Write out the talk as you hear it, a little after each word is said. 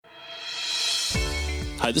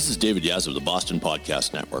Hi, this is David Yaz of the Boston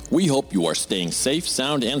Podcast Network. We hope you are staying safe,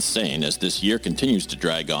 sound, and sane as this year continues to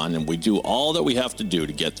drag on and we do all that we have to do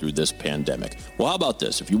to get through this pandemic. Well, how about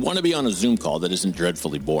this? If you want to be on a Zoom call that isn't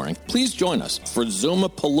dreadfully boring, please join us for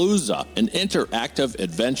Zoomapalooza, an interactive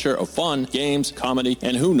adventure of fun, games, comedy,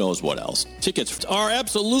 and who knows what else. Tickets are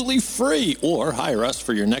absolutely free, or hire us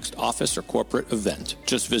for your next office or corporate event.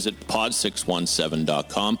 Just visit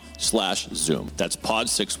pod617.com/Zoom. That's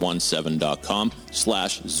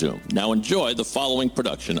pod617.com/Zoom. Now enjoy the following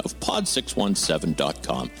production of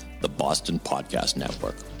pod617.com, the Boston Podcast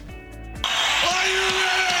Network. Are you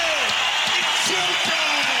ready? It's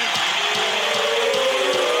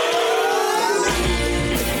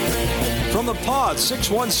showtime! From the Pod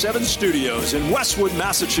 617 studios in Westwood,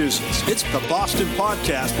 Massachusetts, it's the Boston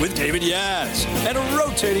Podcast with David Yaz and a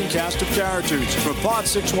rotating cast of characters from Pod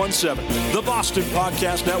 617, the Boston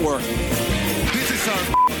Podcast Network. This is our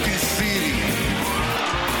city.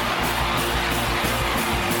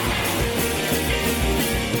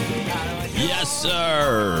 Yes,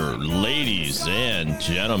 sir. Ladies and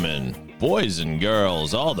gentlemen, boys and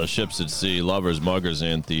girls, all the ships at sea, lovers, muggers,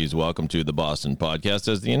 and thieves, welcome to the Boston Podcast.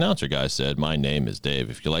 As the announcer guy said, my name is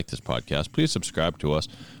Dave. If you like this podcast, please subscribe to us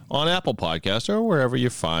on Apple Podcasts or wherever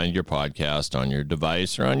you find your podcast, on your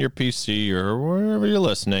device or on your PC or wherever you're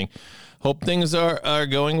listening. Hope things are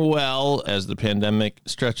going well as the pandemic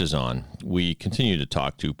stretches on. We continue to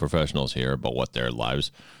talk to professionals here about what their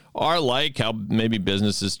lives are like, how maybe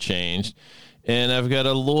business has changed. And I've got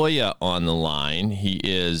a lawyer on the line. He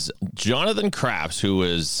is Jonathan Crafts,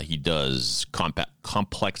 he does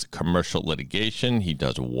complex commercial litigation. He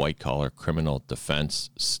does white-collar criminal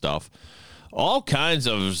defense stuff. All kinds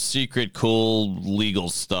of secret, cool, legal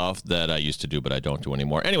stuff that I used to do, but I don't do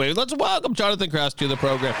anymore. Anyway, let's welcome Jonathan Crafts to the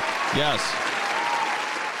program. Yes.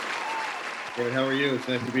 David, how are you? It's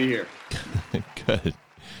nice to be here.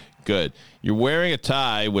 Good. You're wearing a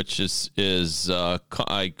tie, which is I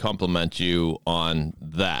compliment you on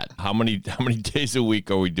that. How many days a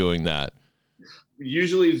week are we doing that?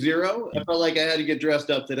 Usually 0. I felt like I had to get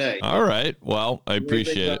dressed up today. All right. Well, I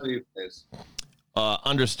appreciate it.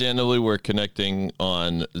 Understandably, we're connecting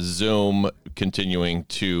on Zoom, continuing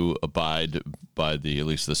to abide by at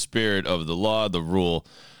least the spirit of the law, the rule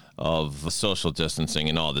of social distancing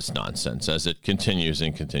and all this nonsense as it continues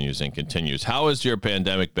and continues and continues. How has your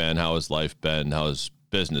pandemic been? How has life been? How has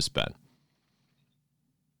business been?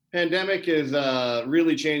 Pandemic has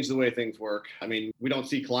really changed the way things work. I mean, we don't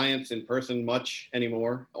see clients in person much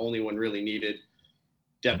anymore, only when really needed.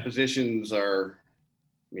 Depositions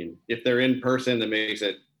if they're in person, they've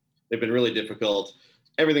been really difficult.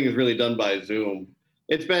 Everything is really done by Zoom.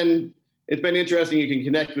 It's been interesting. You can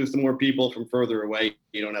connect with some more people from further away.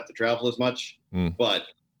 You don't have to travel as much. But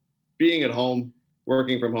being at home,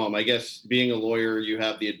 working from home, I guess being a lawyer, you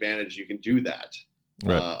have the advantage. You can do that,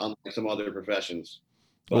 right. Unlike some other professions.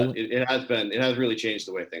 But it has really changed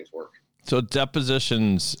the way things work. So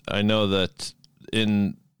depositions, I know that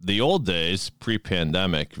in the old days,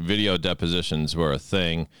 pre-pandemic, video depositions were a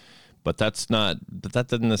thing, but that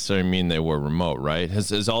didn't necessarily mean they were remote, right?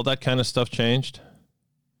 Has all that kind of stuff changed?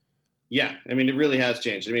 Yeah, I mean, it really has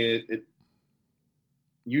changed. I mean,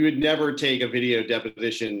 you would never take a video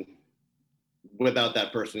deposition without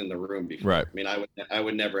that person in the room before. Right. I mean, I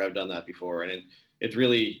would never have done that before. And it's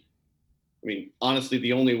really, I mean, honestly,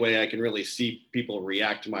 the only way I can really see people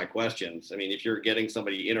react to my questions. I mean, if you're getting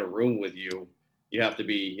somebody in a room with you, you have to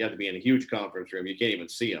be in a huge conference room. You can't even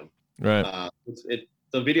see them. Right.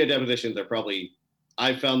 The video depositions are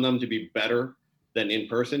I found them to be better than in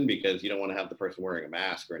person because you don't want to have the person wearing a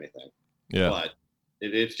mask or anything. Yeah. But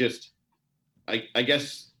it's just, I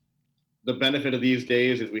guess the benefit of these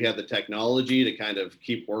days is we have the technology to kind of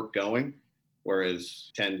keep work going.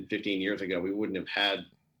 Whereas 10, 15 years ago, we wouldn't have had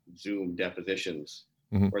Zoom depositions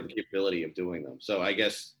or the capability of doing them. So I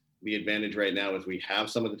guess the advantage right now is we have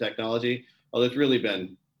some of the technology. Well, it's really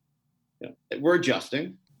been, we're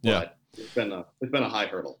adjusting. Yeah. But it's been a high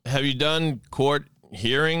hurdle. Have you done court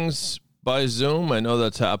hearings by Zoom? I know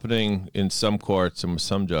that's happening in some courts and with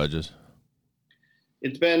some judges.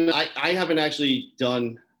 It's been, I haven't actually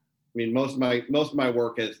done, I mean, most of my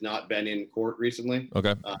work has not been in court recently.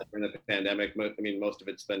 Okay. During the pandemic, most of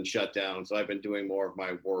it's been shut down. So I've been doing more of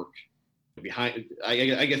my work behind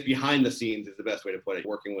the scenes is the best way to put it.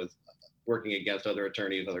 Working against other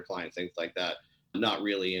attorneys, other clients, things like that. Not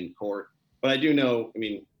really in court, but I do know, I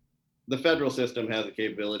mean, the federal system has the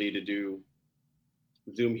capability to do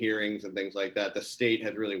Zoom hearings and things like that. The state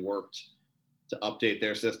has really worked to update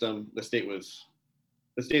their system. The state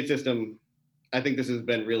system, I think this has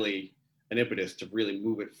been really an impetus to really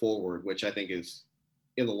move it forward, which I think is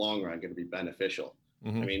in the long run going to be beneficial.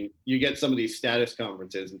 Mhm. I mean, you get some of these status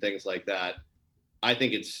conferences and things like that. I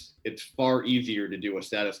think it's far easier to do a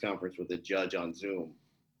status conference with a judge on Zoom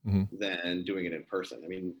Mhm. than doing it in person. I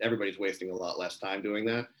mean, everybody's wasting a lot less time doing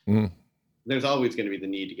that. Mhm. There's always going to be the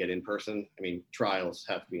need to get in person. I mean, trials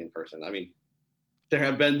have to be in person. I mean, there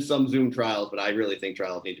have been some Zoom trials, but I really think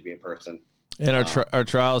trials need to be in person. And are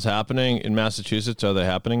trials happening in Massachusetts? Are they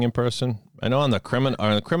happening in person? I know on the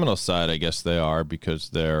criminal side, I guess they are, because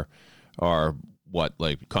there are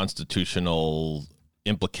like constitutional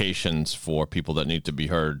implications for people that need to be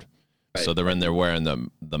heard. Right. So they're in there wearing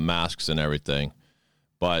the masks and everything.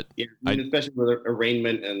 But Yeah, I mean, especially with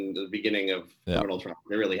arraignment and the beginning of Yeah. criminal trial,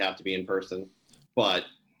 they really have to be in person. But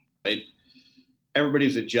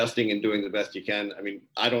everybody's adjusting and doing the best you can. I mean,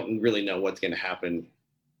 I don't really know what's going to happen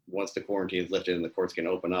once the quarantine is lifted and the courts can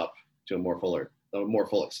open up to a more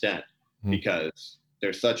full extent, because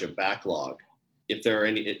there's such a backlog. If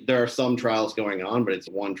there are some trials going on, but it's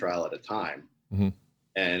one trial at a time. Mhm.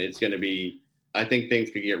 And it's going to be, I think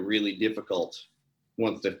things could get really difficult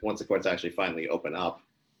once the courts actually finally open up,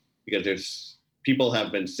 because people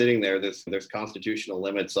have been sitting there. There's constitutional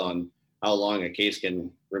limits on how long a case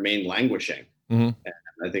can remain languishing. Mhm. And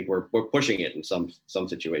I think we're pushing it in some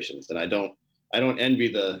situations. And I don't envy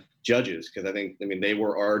the judges, because I mean, they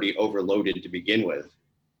were already overloaded to begin with.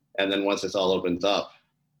 And then once this all opens up,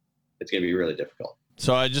 it's going to be really difficult.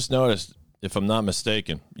 So I just noticed, if I'm not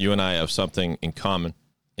mistaken, you and I have something in common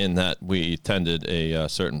in that we attended a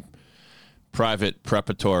certain private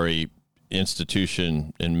preparatory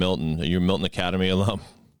institution in Milton. Are you a Milton Academy alum?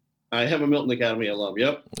 I am a Milton Academy alum.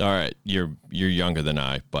 Yep. All right, you're younger than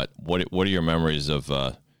I, but what are your memories of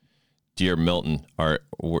Dear Milton?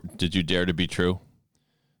 Did you dare to be true,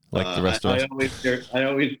 like the rest of us? I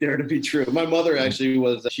always dare to be true. My mother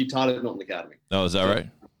actually she taught at Milton Academy. Oh, is that right?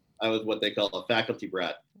 I was what they call a faculty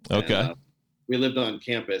brat. Okay. And, we lived on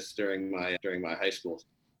campus during my high school.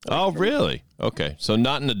 Oh, really? Okay, so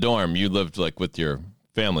not in the dorm. You lived like with your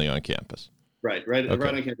family on campus. Right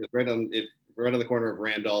on campus, right on the corner of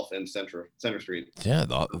Randolph and Center Street. Yeah,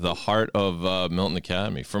 the heart of Milton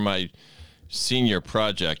Academy. For my senior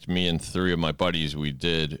project, me and three of my buddies, we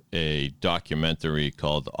did a documentary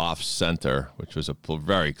called Off Center, which was a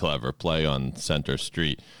very clever play on Center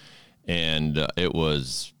Street, and it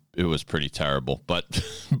was pretty terrible. But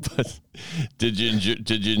did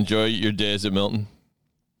you enjoy your days at Milton?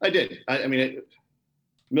 I did. I mean,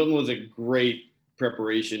 Milton was a great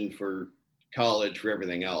preparation for college, for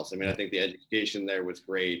everything else. I mean, I think the education there was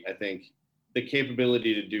great. I think the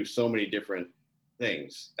capability to do so many different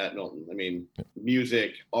things at Milton. I mean,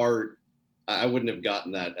 music, art. I wouldn't have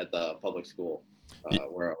gotten that at the public school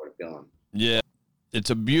where I would have gone. Yeah, it's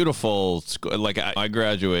a beautiful school. Like I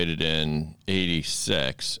graduated in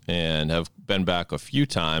 '86 and have been back a few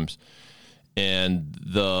times. And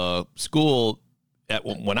the school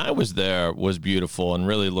when I was there was beautiful and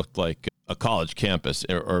really looked like a college campus,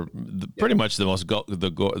 pretty much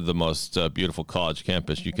the most beautiful college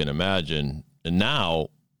campus you can imagine. And now,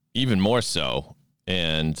 even more so.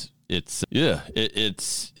 And it's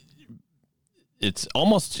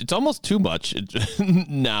almost too much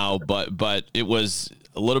now, but it was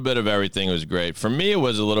a little bit of everything. It was great. For me, it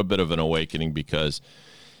was a little bit of an awakening because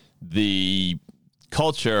the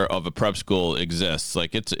culture of a prep school exists.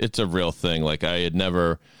 Like it's a real thing. Like I had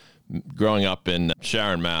never, growing up in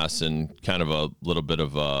Sharon, Mass, and kind of a little bit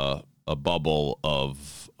of a bubble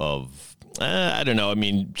of I don't know. I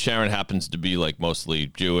mean, Sharon happens to be like mostly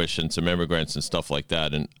Jewish and some immigrants and stuff like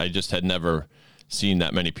that. And I just had never seen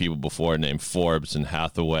that many people before named Forbes and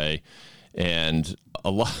Hathaway and a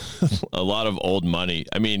lot of old money.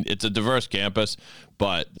 I mean, it's a diverse campus,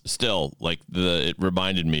 but still, like it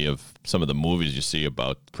reminded me of some of the movies you see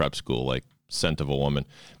about prep school, like Scent of a Woman.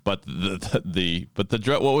 But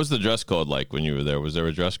what was the dress code like when you were there? Was there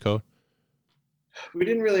a dress code? We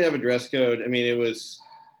didn't really have a dress code. I mean, it was.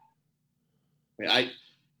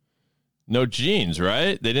 No jeans,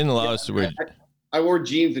 right? They didn't allow us to wear. I wore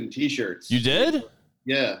jeans and t-shirts. You did?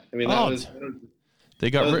 Yeah, I mean they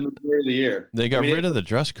got rid of the year. They got rid of the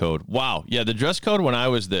dress code. Wow. Yeah, the dress code when I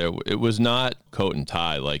was there, it was not coat and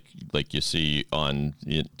tie like you see on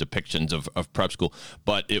depictions of prep school,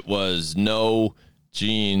 but it was no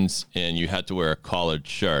jeans and you had to wear a collared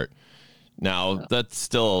shirt. Now, that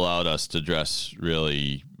still allowed us to dress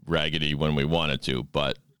really raggedy when we wanted to,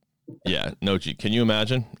 but yeah, no jeans. Can you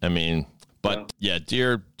imagine? I mean, but yeah,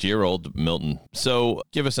 dear old Milton. So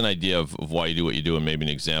give us an idea of why you do what you do and maybe an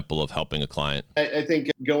example of helping a client. I think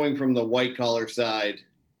going from the white collar side,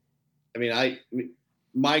 I mean,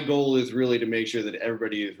 my goal is really to make sure that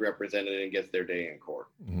everybody is represented and gets their day in court.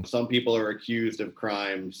 Mm-hmm. Some people are accused of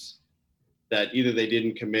crimes that either they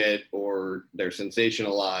didn't commit or they're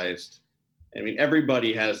sensationalized. I mean,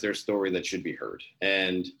 everybody has their story that should be heard.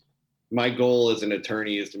 And my goal as an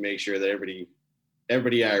attorney is to make sure that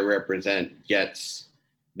everybody I represent gets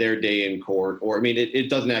their day in court, or, I mean, it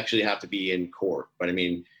doesn't actually have to be in court, but I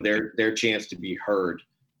mean, their chance to be heard.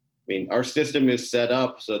 I mean, our system is set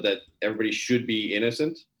up so that everybody should be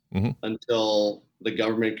innocent until the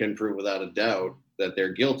government can prove without a doubt that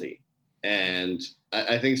they're guilty. And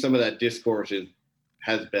I think some of that discourse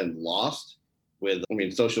has been lost with, I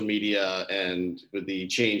mean, social media and with the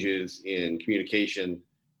changes in communication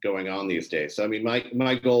going on these days. So, I mean,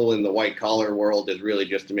 my goal in the white collar world is really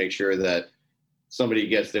just to make sure that somebody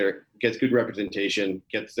gets good representation,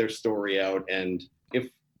 gets their story out. And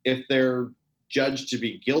if they're judged to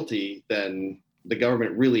be guilty, then the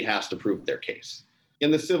government really has to prove their case.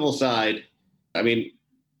 In the civil side, I mean,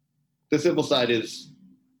 the civil side is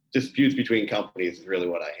disputes between companies is really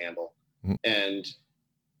what I handle. And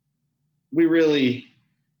we really,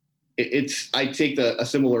 I take a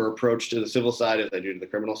similar approach to the civil side as I do to the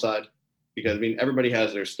criminal side, because, I mean, everybody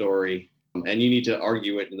has their story and you need to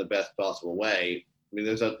argue it in the best possible way. I mean,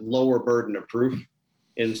 there's a lower burden of proof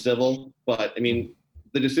in civil, but I mean,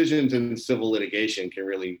 the decisions in civil litigation can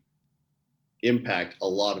really impact a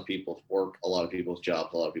lot of people's work, a lot of people's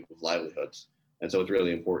jobs, a lot of people's livelihoods. And so it's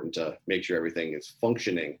really important to make sure everything is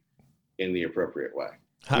functioning in the appropriate way.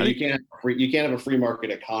 You can't have a free market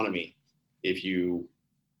economy if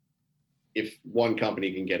one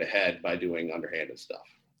company can get ahead by doing underhanded stuff.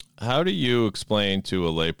 How do you explain to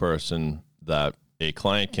a layperson that a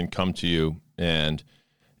client can come to you and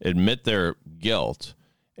admit their guilt,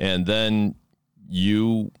 and then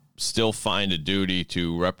you still find a duty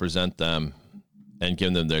to represent them and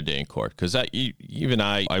give them their day in court? Because even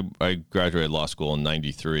I graduated law school in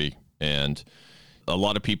 '93, and a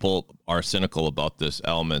lot of people are cynical about this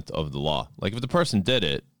element of the law. Like, if the person did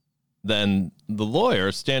it, then the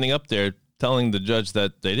lawyer standing up there telling the judge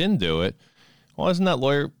that they didn't do it, well, isn't that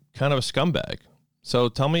lawyer kind of a scumbag? So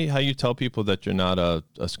tell me how you tell people that you're not a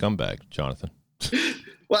scumbag, Jonathan.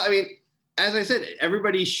 Well, I mean, as I said,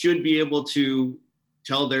 everybody should be able to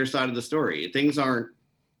tell their side of the story. Things aren't,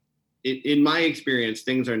 in my experience,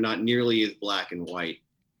 things are not nearly as black and white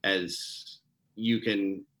as you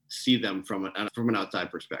can see them from an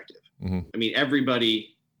outside perspective. I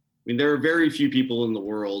mean, there are very few people in the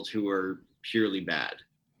world who are purely bad.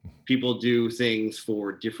 People do things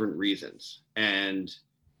for different reasons. And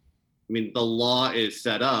I mean, the law is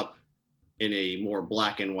set up in a more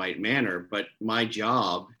black and white manner, but my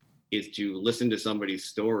job is to listen to somebody's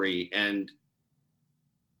story and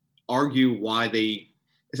argue why they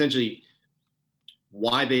did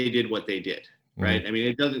what they did, right? I mean,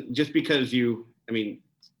 it doesn't, just because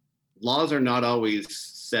laws are not always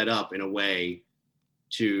set up in a way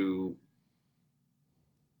to,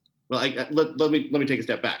 well, let me take a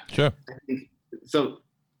step back. Sure. So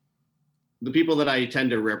the people that I tend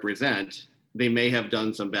to represent, they may have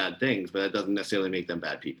done some bad things, but that doesn't necessarily make them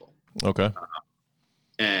bad people. Okay.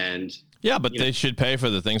 And yeah, but they should pay for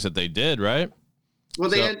the things that they did, right? Well,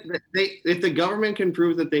 if the government can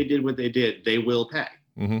prove that they did what they did, they will pay,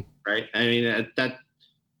 right? I mean,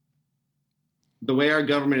 the way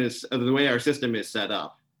our system is set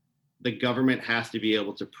up, the government has to be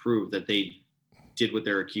able to prove that they did what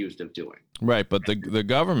they're accused of doing. Right, but the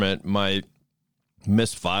government might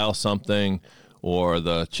misfile something, or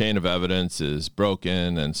the chain of evidence is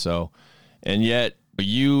broken, and yet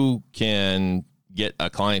you can get a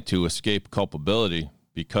client to escape culpability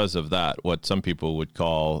because of that, what some people would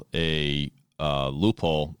call a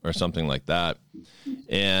loophole or something like that.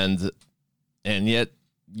 And yet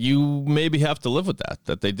you maybe have to live with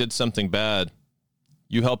that they did something bad.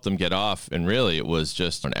 You helped them get off, and really it was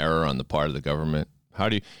just an error on the part of the government.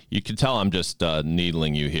 You can tell I'm just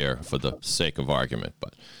needling you here for the sake of argument,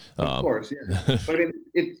 but of course, yeah. But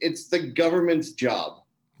it's the government's job,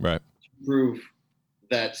 right, to prove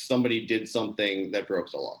that somebody did something that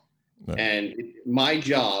broke the law. Right. And my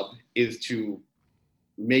job is to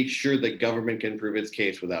make sure the government can prove its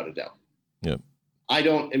case without a doubt. Yeah.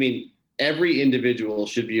 Every individual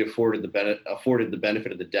should be afforded the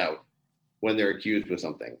benefit of the doubt when they're accused of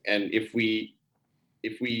something. And if we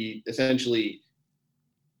essentially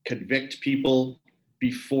convict people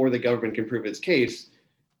before the government can prove its case,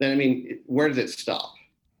 then where does it stop?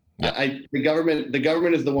 Yeah. The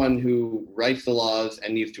government is the one who writes the laws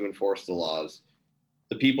and needs to enforce the laws.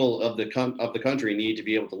 The people of the country need to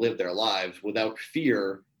be able to live their lives without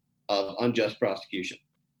fear of unjust prosecution.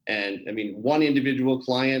 And one individual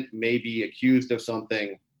client may be accused of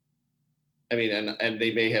something. And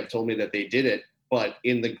they may have told me that they did it, but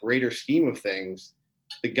in the greater scheme of things,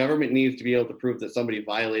 the government needs to be able to prove that somebody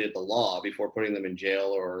violated the law before putting them in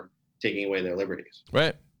jail or taking away their liberties.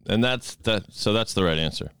 Right. And that's the right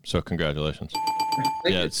answer. So congratulations.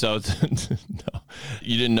 Thank Yeah. you. So no,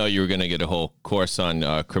 you didn't know you were going to get a whole course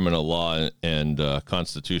on criminal law and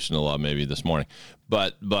constitutional law maybe this morning,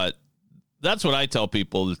 but that's what I tell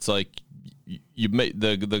people. It's like you make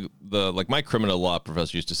the like my criminal law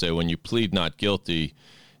professor used to say, when you plead not guilty,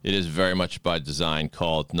 it is very much by design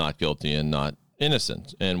called not guilty and not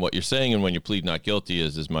innocent. And what you're saying, and when you plead not guilty,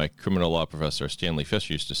 is my criminal law professor Stanley Fish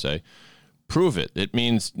used to say, prove it. It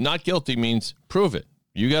means not guilty means prove it.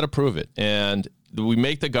 You got to prove it. And we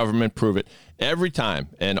make the government prove it every time,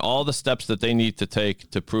 and all the steps that they need to take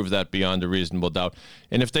to prove that beyond a reasonable doubt.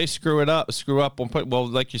 And if they screw up, well,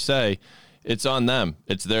 like you say, it's on them.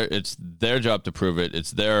 It's their job to prove it.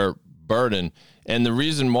 It's their burden. And the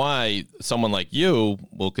reason why someone like you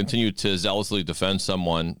will continue to zealously defend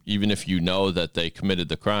someone, even if you know that they committed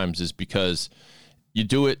the crimes, is because you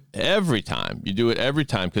do it every time. You do it every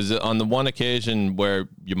time, because on the one occasion where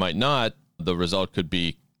you might not, the result could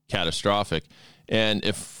be catastrophic. And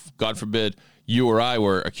if, God forbid, you or I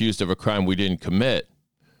were accused of a crime we didn't commit,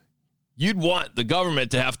 you'd want the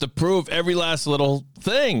government to have to prove every last little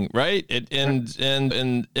thing, right?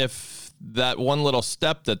 And if that one little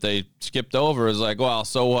step that they skipped over is like, well,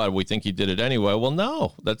 so what? We think he did it anyway. Well,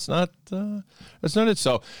 no, that's not it.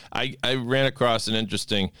 So I ran across an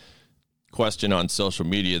interesting question on social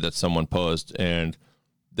media that someone posed, and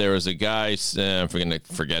there was a guy, I'm going to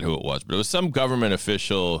forget who it was, but it was some government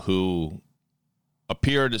official who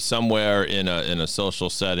appeared somewhere in a social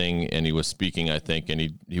setting, and he was speaking, I think,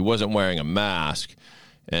 and he wasn't wearing a mask,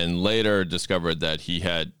 and later discovered that he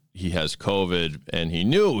has COVID, and he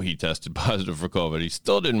knew he tested positive for COVID. He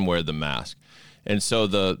still didn't wear the mask. And so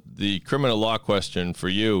the criminal law question for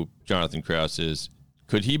you, Jonathan Krause, is,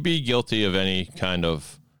 could he be guilty of any kind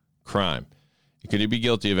of crime? Could he be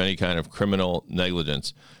guilty of any kind of criminal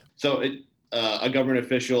negligence? So a government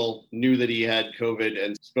official knew that he had COVID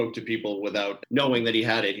and spoke to people without knowing that he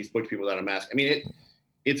had it. He spoke to people without a mask. I mean,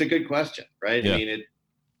 it's a good question, right? Yeah. I mean,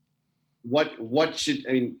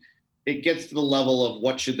 it gets to the level of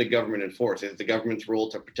what should the government enforce? Is the government's role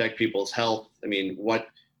to protect people's health? I mean, what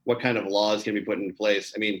kind of laws can be put in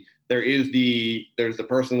place? I mean, there's the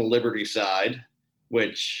personal liberty side,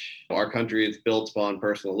 which our country is built upon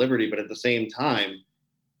personal liberty, but at the same time,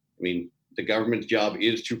 I mean, the government's job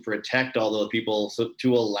is to protect all those people, so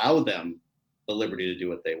to allow them the liberty to do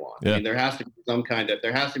what they want. Yeah. I mean, there has to be some kind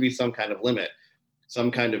of limit, some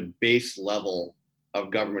kind of base level of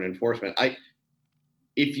government enforcement.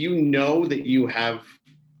 If you know that you have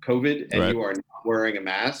COVID and Right. you are not wearing a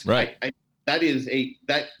mask, Right. that is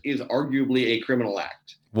arguably a criminal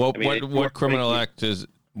act. Well, I mean, what criminal act is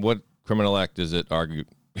it argued?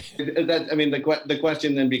 The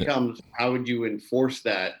question then becomes, how would you enforce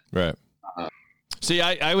that? Right. See,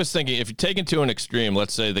 I was thinking, if you take it to an extreme,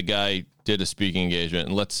 let's say the guy did a speaking engagement,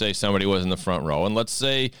 and let's say somebody was in the front row, and let's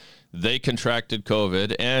say they contracted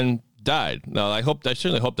COVID and died. Now, I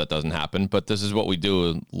certainly hope that doesn't happen, but this is what we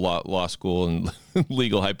do in law school and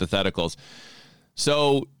legal hypotheticals.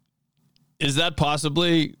 So is that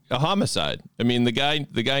possibly a homicide? I mean, the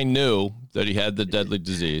guy knew that he had the deadly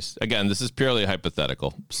disease. Again, this is purely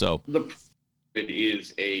hypothetical. So It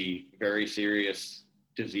is a very serious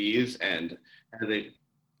disease, and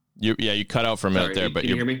you cut out for a minute there, but can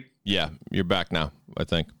you hear me? Yeah, you're back now, I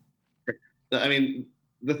think. I mean,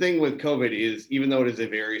 the thing with COVID is, even though it is a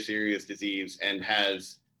very serious disease and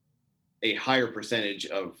has a higher percentage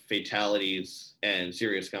of fatalities and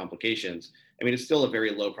serious complications, I mean, it's still a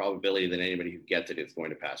very low probability that anybody who gets it is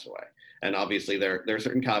going to pass away. And obviously there are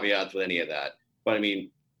certain caveats with any of that. But I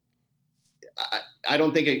mean, I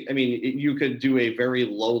don't think you could do a very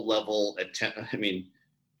low level attempt. I mean,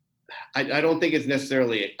 I don't think it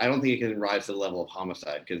can rise to the level of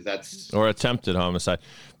homicide, because that's, or attempted homicide.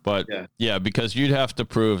 But yeah, because you'd have to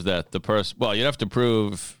prove that you'd have to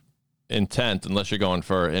prove intent, unless you're going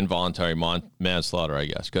for involuntary manslaughter, I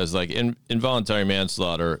guess. Because like involuntary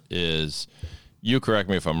manslaughter is, you correct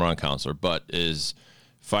me if I'm wrong, counselor, but is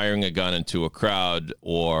firing a gun into a crowd,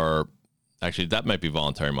 or actually that might be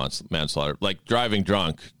voluntary manslaughter. Like driving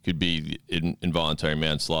drunk could be involuntary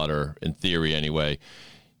manslaughter in theory anyway.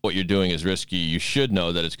 What you're doing is risky. You should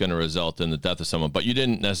know that it's going to result in the death of someone, but you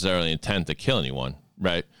didn't necessarily intend to kill anyone,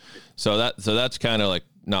 right? So that's kind of like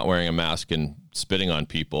not wearing a mask and spitting on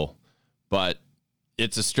people, but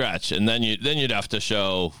it's a stretch. And then you'd have to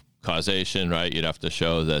show causation, right? You'd have to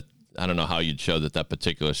show that, I don't know how you'd show that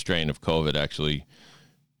particular strain of COVID actually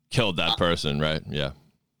killed that person, right? Yeah.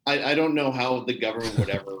 I don't know how the government would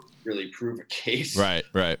ever really prove a case. Right.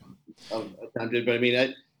 attempted. But I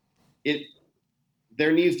mean,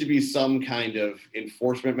 there needs to be some kind of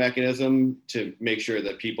enforcement mechanism to make sure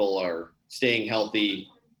that people are staying healthy,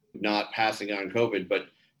 not passing on COVID. But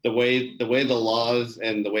the way the laws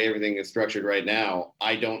and the way everything is structured right now,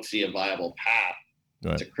 I don't see a viable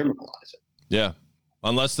path to criminalize it. Yeah.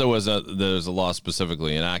 Unless there's a law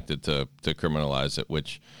specifically enacted to criminalize it,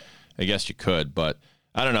 which I guess you could, but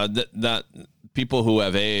I don't know that people who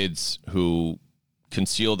have AIDS, who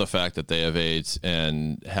conceal the fact that they have AIDS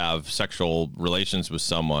and have sexual relations with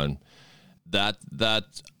someone, that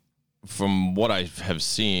from what I have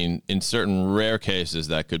seen, in certain rare cases,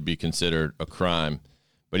 that could be considered a crime.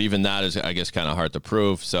 But even that is, I guess, kind of hard to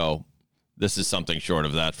prove. So this is something short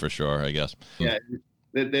of that for sure, I guess. Yeah,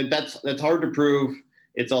 that's hard to prove.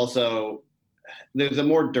 It's also, there's a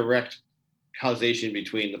more direct causation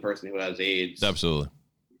between the person who has AIDS. Absolutely.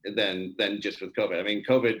 Than just with COVID. I mean,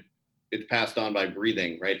 COVID, it's passed on by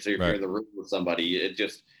breathing, right? So if you're in the room with somebody,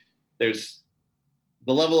 there's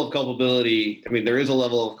the level of culpability. I mean, there is a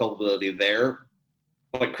level of culpability there,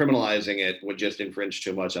 but criminalizing it would just infringe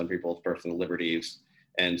too much on people's personal liberties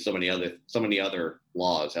and so many other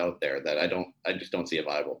laws out there that I just don't see a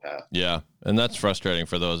viable path. Yeah. And that's frustrating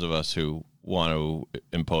for those of us who want to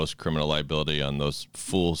impose criminal liability on those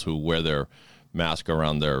fools who wear their mask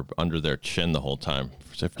under their chin the whole time.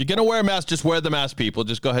 So if you're going to wear a mask, just wear the mask, people.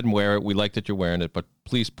 Just go ahead and wear it. We like that you're wearing it, but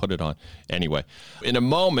please put it on. Anyway, in a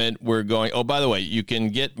moment, we're going, by the way, you can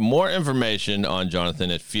get more information on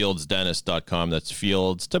Jonathan at fieldsdentist.com. That's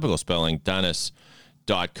Fields, typical spelling,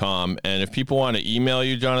 dentist.com. And if people want to email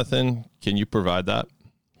you, Jonathan, can you provide that?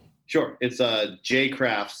 Sure. It's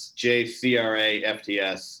jcrafts,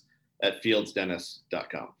 JCRAFTS at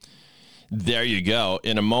fieldsdentist.com. There you go.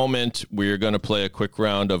 In a moment, we're going to play a quick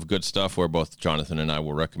round of good stuff where both Jonathan and I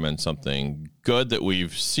will recommend something good that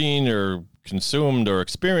we've seen or consumed or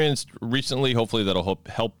experienced recently. Hopefully that'll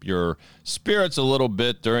help your spirits a little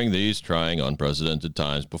bit during these trying, unprecedented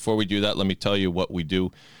times. Before we do that, let me tell you what we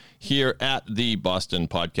do here at the Boston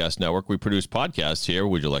Podcast Network. We produce podcasts here.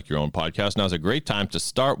 Would you like your own podcast? Now's a great time to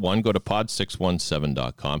start one. Go to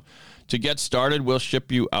pod617.com. To get started, we'll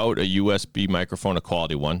ship you out a USB microphone, a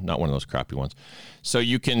quality one, not one of those crappy ones. So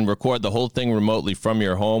you can record the whole thing remotely from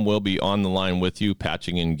your home. We'll be on the line with you,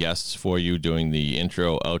 patching in guests for you, doing the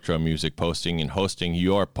intro, outro music, posting, and hosting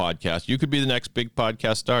your podcast. You could be the next big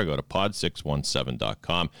podcast star. Go to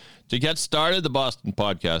pod617.com. To get started, the Boston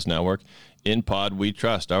Podcast Network. In Pod We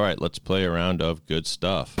Trust. All right, let's play a round of good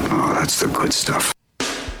stuff. Oh, that's the good stuff.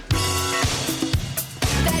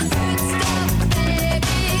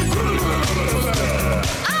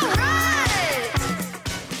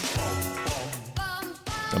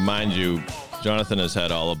 Now, mind you, Jonathan has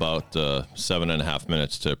had all about 7.5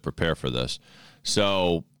 minutes to prepare for this.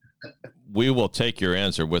 So we will take your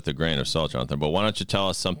answer with a grain of salt, Jonathan. But why don't you tell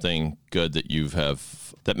us something good that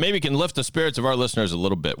that maybe can lift the spirits of our listeners a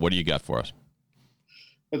little bit? What do you got for us?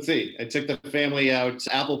 Let's see. I took the family out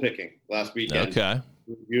apple picking last weekend. Okay. It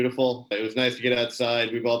was beautiful. It was nice to get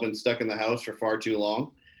outside. We've all been stuck in the house for far too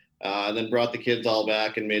long. Then brought the kids all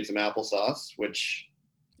back and made some applesauce, which...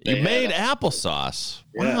 You made applesauce.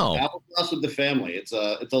 Wow. Yeah, applesauce with the family. It's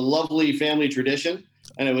a lovely family tradition,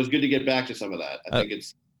 and it was good to get back to some of that. I think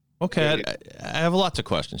it's... Okay, I have lots of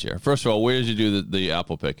questions here. First of all, where did you do the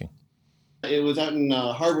apple picking? It was out in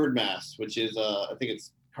Harvard, Mass., which is, I think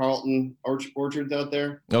it's Carlton Orchards out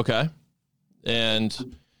there. Okay. And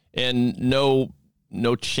no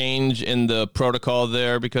change in the protocol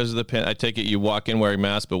there because of the I take it you walk in wearing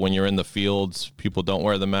masks, but when you're in the fields, people don't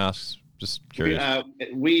wear the masks. Just curious.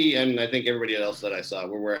 We and I think everybody else that I saw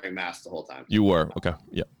were wearing masks the whole time. You were? Okay.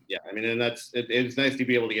 Yeah. Yeah. I mean, and it's nice to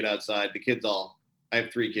be able to get outside. The kids I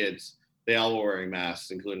have 3 kids. They all were wearing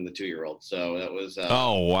masks, including the 2-year-old. So that was.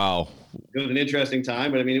 Oh, wow. It was an interesting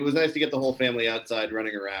time, but I mean, it was nice to get the whole family outside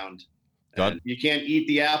running around. You can't eat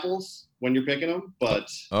the apples when you're picking them, but.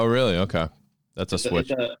 Oh, really? Okay. That's a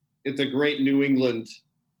switch. It's a great New England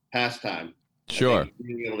pastime. Sure.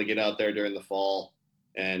 Being able to get out there during the fall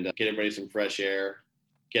and get everybody some fresh air,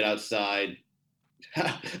 get outside,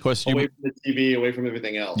 of course, away from the TV, away from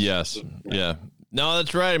everything else. Yes. Yeah. No,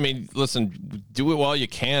 that's right. I mean, listen, do it while you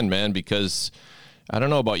can, man, because I don't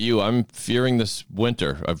know about you. I'm fearing this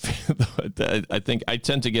winter. I think I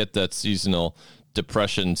tend to get that seasonal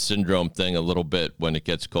depression syndrome thing a little bit when it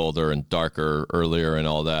gets colder and darker earlier and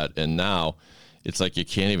all that. And now it's like you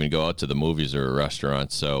can't even go out to the movies or a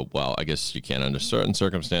restaurant. So, well, I guess you can under certain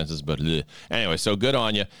circumstances, but anyway, so good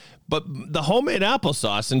on you. But the homemade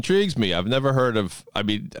applesauce intrigues me. I've never heard of,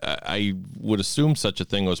 I would assume such a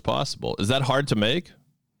thing was possible. Is that hard to make?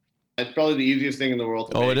 It's probably the easiest thing in the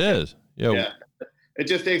world to make. Oh, it is? Yeah. it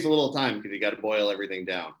just takes a little time because you got to boil everything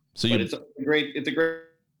down. So it's a great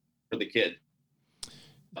for the kid.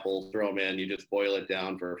 Apples, throw them in. You just boil it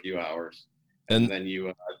down for a few hours, and then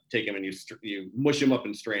you take them and you mush them up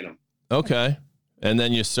and strain them. Okay, and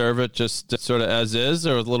then you serve it just sort of as is,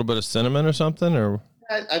 or with a little bit of cinnamon or something, or.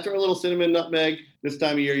 I throw a little cinnamon, nutmeg. This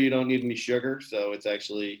time of year, you don't need any sugar, so it's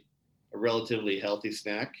actually a relatively healthy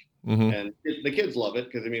snack. Mm-hmm. And the kids love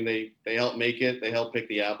it because they help make it, they help pick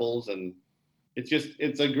the apples, and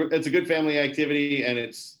it's a good family activity, and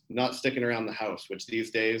it's not sticking around the house. Which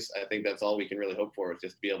these days, I think that's all we can really hope for, is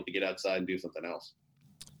just to be able to get outside and do something else.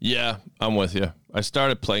 Yeah, I'm with you. I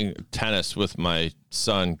started playing tennis with my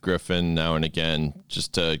son, Griffin, now and again,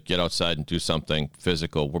 just to get outside and do something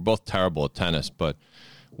physical. We're both terrible at tennis, but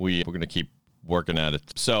we're going to keep working at it.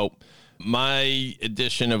 So my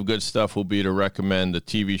edition of good stuff will be to recommend the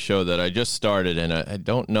TV show that I just started, and I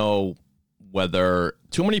don't know whether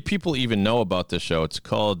too many people even know about this show. It's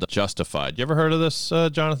called Justified. You ever heard of this,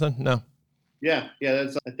 Jonathan? No? Yeah.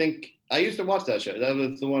 I think I used to watch that show. That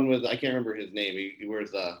was the one with, I can't remember his name. He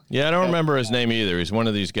wears Yeah, I don't remember his name either. He's one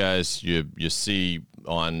of these guys you see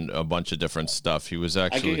on a bunch of different stuff. He was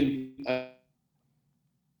actually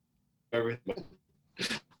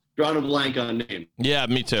drawn a blank on name. Yeah,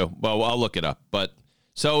 me too. Well, I'll look it up. But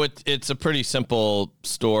so it's a pretty simple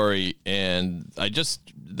story, and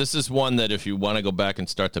this is one that if you want to go back and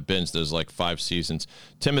start to binge, there's like 5 seasons.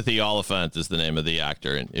 Timothy Olyphant is the name of the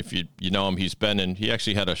actor, and if you know him, he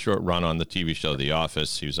actually had a short run on the TV show The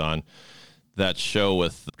Office. He was on that show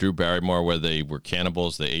with Drew Barrymore where they were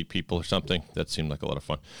cannibals, they ate people or something. That seemed like a lot of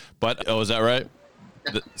fun. But is that right?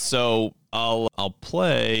 So I'll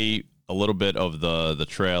play a little bit of the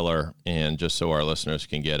trailer, and just so our listeners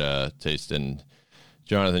can get a taste. And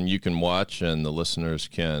Jonathan, you can watch and the listeners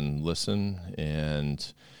can listen.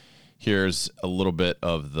 And here's a little bit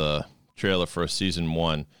of the trailer for season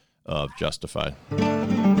 1 of Justified.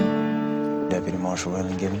 Deputy Marshal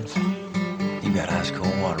William Gibbons, you got ice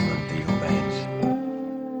cold water running through your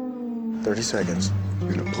veins. 30 seconds.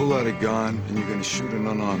 You're gonna pull out a gun and you're gonna shoot an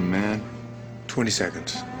unarmed man. 20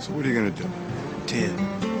 seconds. So what are you gonna do? 10.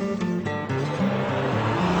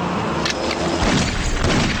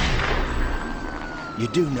 You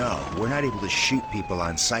do know we're not able to shoot people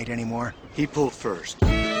on sight anymore? He pulled first.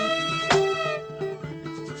 Look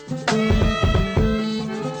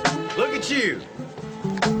at you,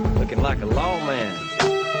 looking like a lawman.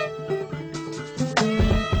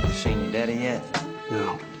 You seen your daddy yet?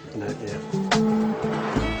 No, not yet.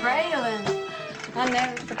 Braylon, I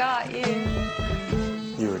never forgot you.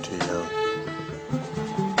 You were too young.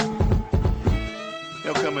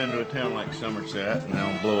 They'll come into a town like Somerset and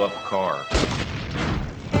they'll blow up a car.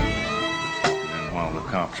 And while the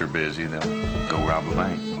cops are busy, they'll go rob a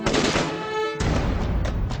bank.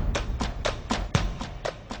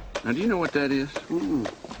 Now, do you know what that is?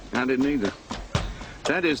 I didn't either.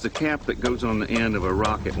 That is the cap that goes on the end of a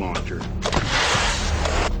rocket launcher.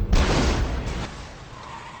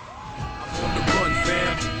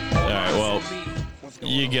 All right, well,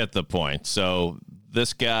 you get the point. So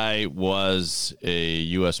this guy was a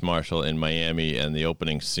U.S. Marshal in Miami, and the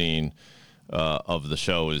opening scene of the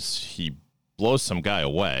show is he blows some guy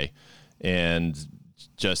away, and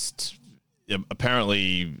just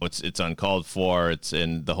apparently it's uncalled for.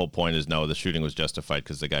 And the whole point is no, the shooting was justified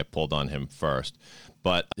because the guy pulled on him first.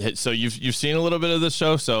 But so you've seen a little bit of this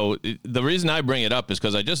show. So the reason I bring it up is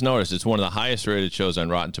because I just noticed it's one of the highest rated shows on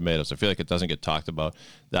Rotten Tomatoes. I feel like it doesn't get talked about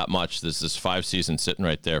that much. There's this 5 seasons sitting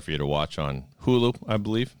right there for you to watch on Hulu, I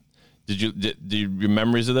believe. Do you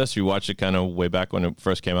memories of this? You watched it kind of way back when it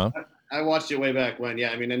first came out? I watched it way back when, yeah.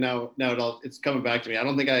 I mean, and now it's coming back to me. I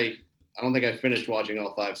don't think I finished watching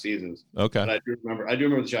all 5 seasons. Okay, but I do remember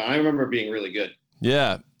the show. I remember it being really good.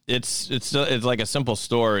 Yeah, it's like a simple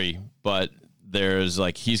story, but there's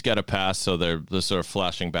like he's got a past, so they're sort of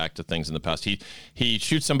flashing back to things in the past. He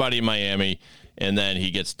shoots somebody in Miami, and then he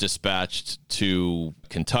gets dispatched to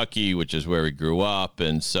Kentucky, which is where he grew up.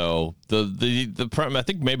 And so the I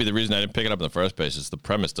think maybe the reason I didn't pick it up in the first place is the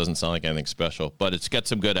premise doesn't sound like anything special, but it's got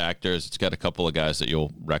some good actors. It's got a couple of guys that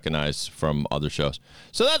you'll recognize from other shows.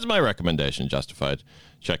 So that's my recommendation, Justified.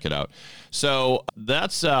 Check it out. So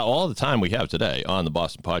that's all the time we have today on the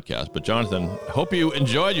Boston Podcast. But Jonathan, hope you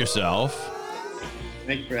enjoyed yourself.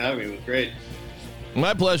 Thank you for having me. It was great.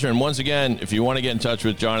 My pleasure. And once again, if you want to get in touch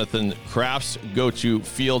with Jonathan Crafts, go to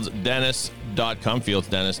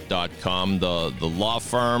fieldsdentist.com, the law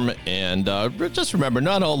firm. And just remember,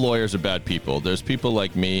 not all lawyers are bad people. There's people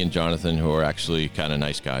like me and Jonathan who are actually kind of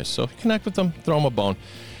nice guys. So connect with them, throw them a bone.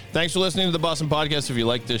 Thanks for listening to the Boston Podcast. If you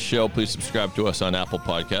like this show, please subscribe to us on Apple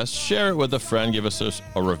Podcasts. Share it with a friend. Give us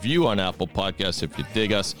a review on Apple Podcasts if you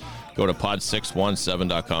dig us. Go to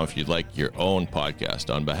pod617.com if you'd like your own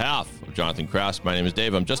podcast. On behalf of Jonathan Kraft, my name is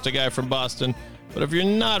Dave. I'm just a guy from Boston. But if you're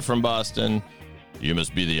not from Boston, you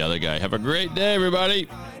must be the other guy. Have a great day, everybody.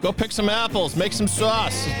 Go pick some apples. Make some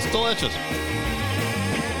sauce. It's delicious.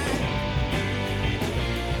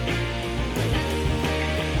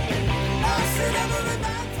 I said